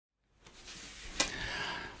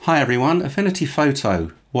Hi everyone, Affinity Photo.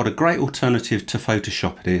 What a great alternative to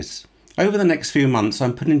Photoshop it is. Over the next few months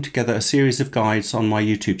I'm putting together a series of guides on my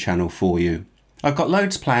YouTube channel for you. I've got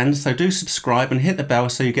loads planned, so do subscribe and hit the bell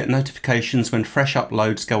so you get notifications when fresh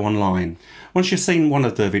uploads go online. Once you've seen one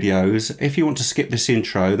of the videos, if you want to skip this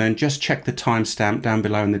intro, then just check the timestamp down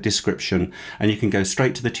below in the description and you can go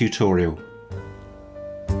straight to the tutorial.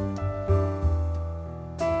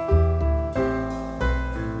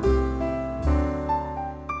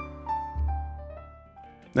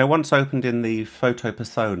 Now once opened in the photo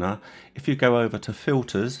persona, if you go over to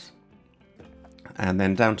filters and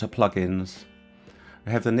then down to plugins,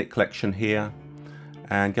 we have the Nik collection here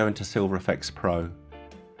and go into Silver Efex Pro.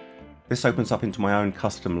 This opens up into my own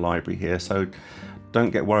custom library here, so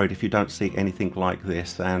don't get worried if you don't see anything like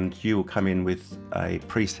this, and you will come in with a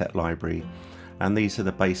preset library, and these are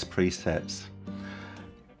the base presets.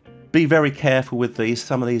 Be very careful with these.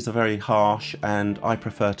 Some of these are very harsh and I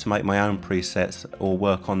prefer to make my own presets or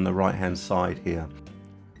work on the right hand side here.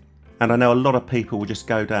 And I know a lot of people will just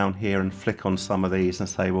go down here and flick on some of these and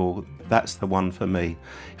say, well, that's the one for me.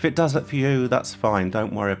 If it does it for you, that's fine.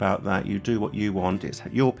 Don't worry about that. You do what you want. It's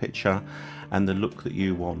your picture and the look that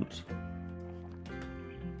you want.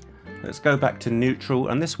 Let's go back to neutral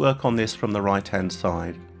and let's work on this from the right hand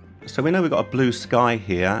side. So we know we've got a blue sky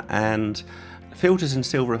here, and filters in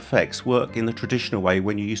Silver Efex work in the traditional way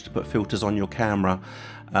when you used to put filters on your camera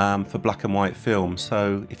for black and white film.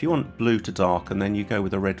 So if you want blue to darken, then you go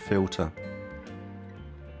with a red filter.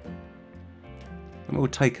 And we'll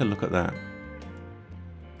take a look at that.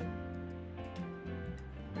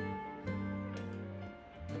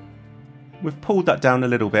 We've pulled that down a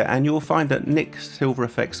little bit and you'll find that Nik Silver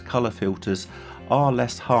Efex color filters are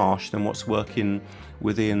less harsh than what's working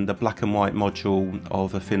within the black and white module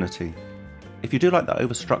of Affinity. If you do like that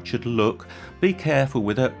overstructured look, be careful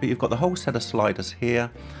with it, but you've got the whole set of sliders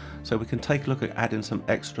here, so we can take a look at adding some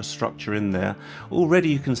extra structure in there. Already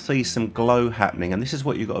you can see some glow happening, and this is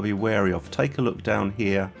what you've got to be wary of. Take a look down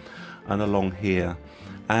here and along here,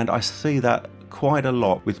 and I see that quite a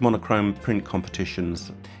lot with monochrome print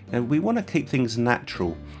competitions. And we want to keep things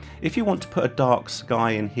natural. If you want to put a dark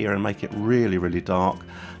sky in here and make it really, really dark,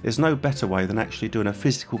 there's no better way than actually doing a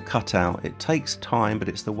physical cutout. It takes time, but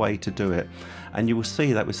it's the way to do it. And you will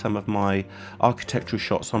see that with some of my architectural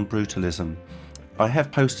shots on brutalism. I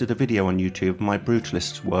have posted a video on YouTube of my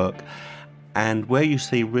brutalist work, and where you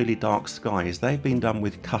see really dark skies, they've been done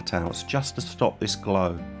with cutouts just to stop this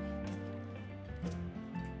glow.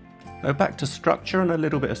 Go back to structure and a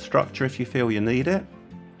little bit of structure if you feel you need it.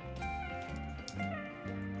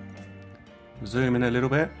 Zoom in a little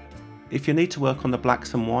bit. If you need to work on the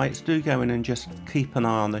blacks and whites, do go in and just keep an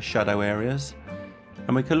eye on the shadow areas.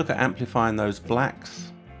 And we can look at amplifying those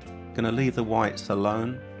blacks. Going to leave the whites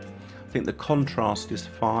alone. I think the contrast is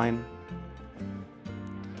fine.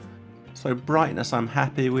 So brightness I'm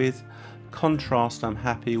happy with, contrast I'm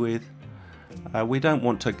happy with. We don't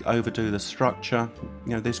want to overdo the structure.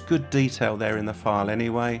 You know, there's good detail there in the file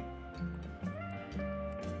anyway.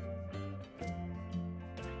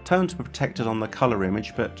 Tones are protected on the colour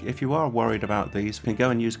image, but if you are worried about these, you can go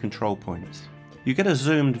and use control points. You get a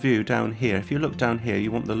zoomed view down here. If you look down here,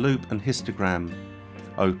 you want the loop and histogram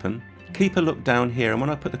open. Keep a look down here, and when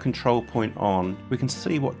I put the control point on, we can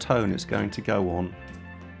see what tone it's going to go on.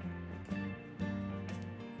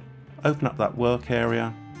 Open up that work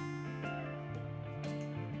area.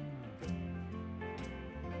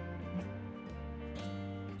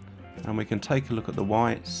 And we can take a look at the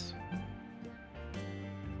whites.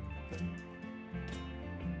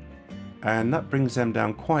 And that brings them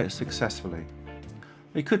down quite successfully.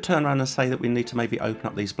 We could turn around and say that we need to maybe open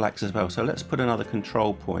up these blacks as well, so let's put another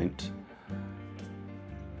control point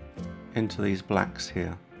into these blacks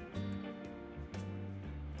here.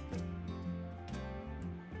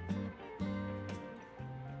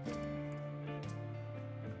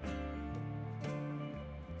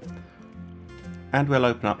 And we'll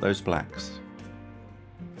open up those blacks.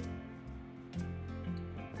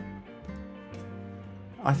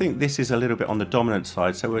 I think this is a little bit on the dominant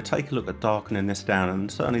side, so we'll take a look at darkening this down,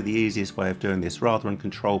 and certainly the easiest way of doing this, rather than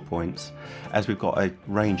control points, as we've got a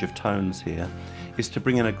range of tones here, is to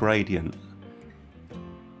bring in a gradient.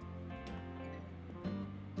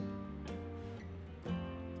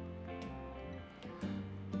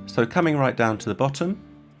 So coming right down to the bottom,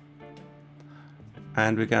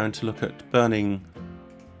 and we're going to look at burning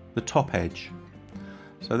the top edge.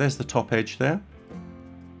 So there's the top edge there.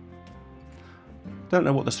 Don't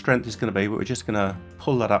know what the strength is going to be, but we're just going to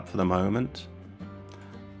pull that up for the moment.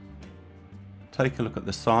 Take a look at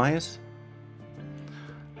the size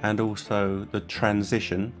and also the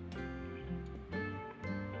transition.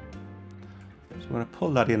 we're going to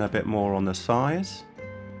pull that in a bit more on the size.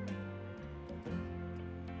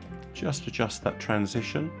 Just adjust that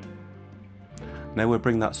transition. Now we'll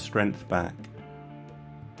bring that strength back.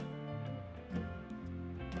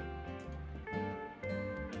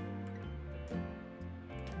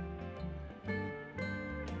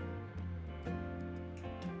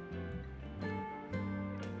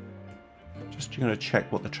 Just going to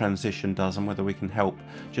check what the transition does and whether we can help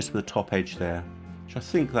just with the top edge there, which I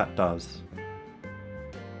think that does.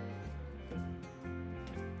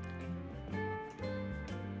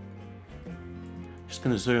 Just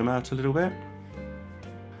going to zoom out a little bit.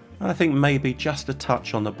 And I think maybe just a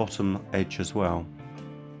touch on the bottom edge as well.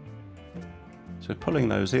 So pulling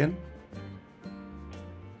those in.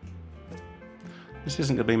 This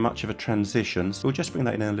isn't going to be much of a transition, so we'll just bring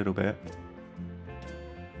that in a little bit.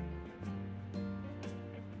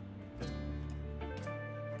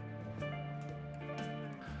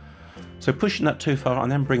 So pushing that too far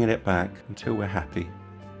and then bringing it back until we're happy.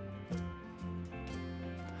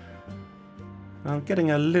 I'm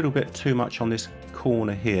getting a little bit too much on this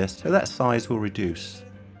corner here, so that size will reduce.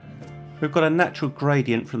 We've got a natural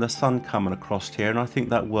gradient from the sun coming across here, and I think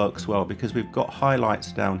that works well because we've got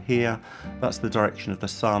highlights down here. That's the direction of the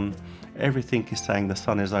sun. Everything is saying the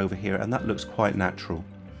sun is over here, and that looks quite natural.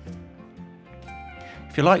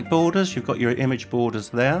 If you like borders, you've got your image borders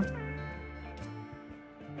there.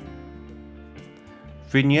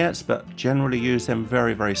 Vignettes, but generally use them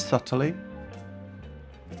very, very subtly.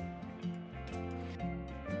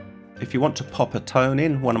 If you want to pop a tone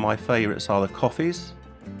in, one of my favourites are the coffees.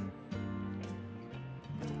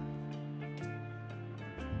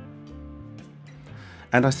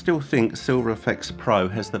 And I still think Silver Efex Pro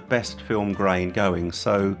has the best film grain going,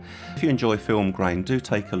 so if you enjoy film grain, do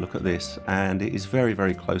take a look at this, and it is very,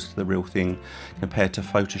 very close to the real thing compared to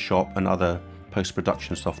Photoshop and other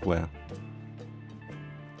post-production software.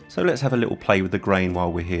 So let's have a little play with the grain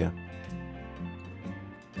while we're here.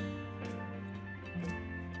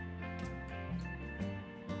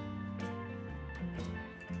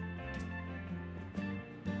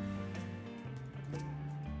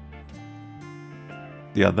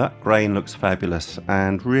 Yeah, that grain looks fabulous,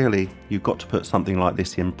 and really you've got to put something like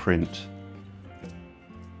this in print.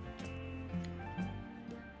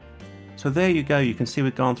 So there you go, you can see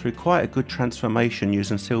we've gone through quite a good transformation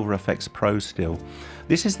using Silver Efex Pro still.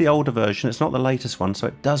 This is the older version, it's not the latest one, so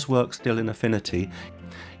it does work still in Affinity.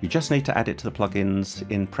 You just need to add it to the plugins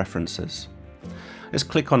in Preferences. Let's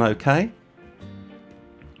click on OK.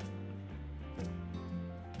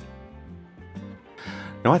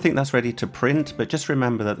 Now I think that's ready to print, but just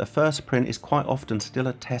remember that the first print is quite often still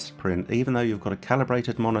a test print, even though you've got a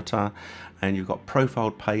calibrated monitor and you've got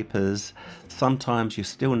profiled papers. Sometimes you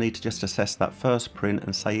still need to just assess that first print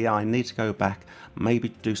and say, yeah, I need to go back, maybe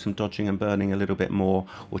do some dodging and burning a little bit more,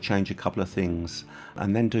 or change a couple of things,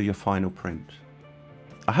 and then do your final print.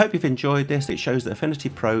 I hope you've enjoyed this. It shows that Affinity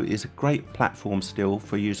Pro is a great platform still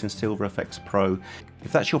for using Silver Efex Pro,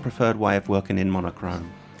 if that's your preferred way of working in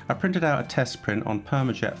monochrome. I printed out a test print on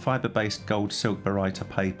Permajet fibre-based gold silk baryta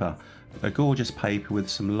paper, a gorgeous paper with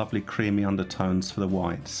some lovely creamy undertones for the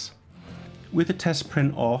whites. With the test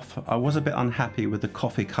print off, I was a bit unhappy with the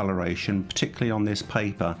coffee coloration, particularly on this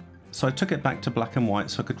paper, so I took it back to black and white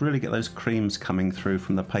so I could really get those creams coming through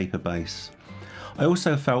from the paper base. I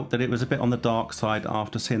also felt that it was a bit on the dark side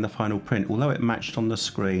after seeing the final print. Although it matched on the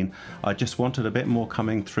screen, I just wanted a bit more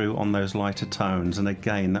coming through on those lighter tones, and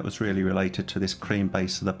again that was really related to this cream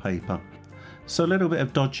base of the paper. So a little bit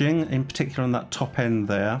of dodging, in particular on that top end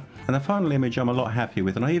there, and the final image I'm a lot happy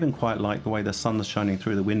with, and I even quite like the way the sun's shining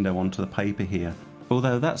through the window onto the paper here.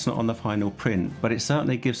 Although that's not on the final print, but it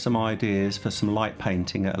certainly gives some ideas for some light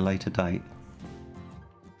painting at a later date.